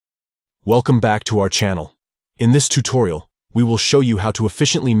Welcome back to our channel. In this tutorial, we will show you how to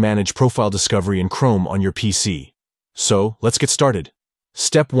efficiently manage profile discovery in Chrome on your PC. So, let's get started.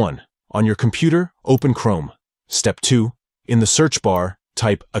 Step 1. On your computer, open Chrome. Step 2. In the search bar,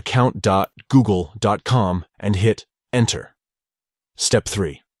 type account.google.com and hit Enter. Step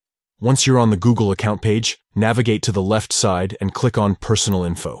 3. Once you're on the Google account page, navigate to the left side and click on Personal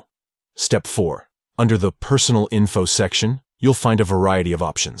Info. Step 4. Under the Personal Info section, you'll find a variety of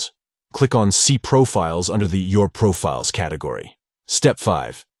options. Click on See Profiles under the Your Profiles category. Step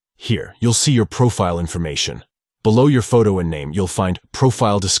 5. Here, you'll see your profile information. Below your photo and name, you'll find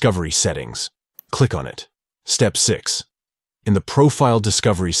Profile Discovery Settings. Click on it. Step 6. In the Profile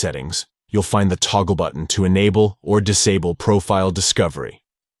Discovery Settings, you'll find the toggle button to enable or disable profile discovery.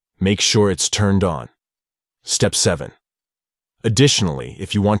 Make sure it's turned on. Step 7. Additionally,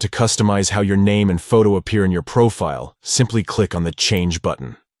 if you want to customize how your name and photo appear in your profile, simply click on the Change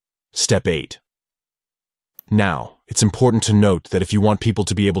button. Step 8. Now, it's important to note that if you want people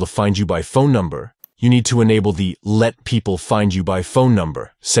to be able to find you by phone number, you need to enable the Let People Find You by Phone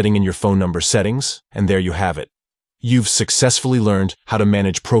Number setting in your phone number settings, and there you have it. You've successfully learned how to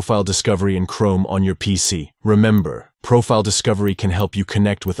manage profile discovery in Chrome on your PC. Remember, profile discovery can help you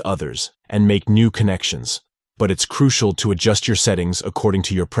connect with others and make new connections, but it's crucial to adjust your settings according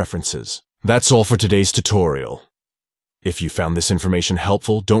to your preferences. That's all for today's tutorial. If you found this information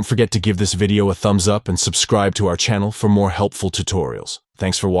helpful, don't forget to give this video a thumbs up and subscribe to our channel for more helpful tutorials.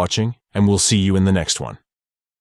 Thanks for watching, and we'll see you in the next one.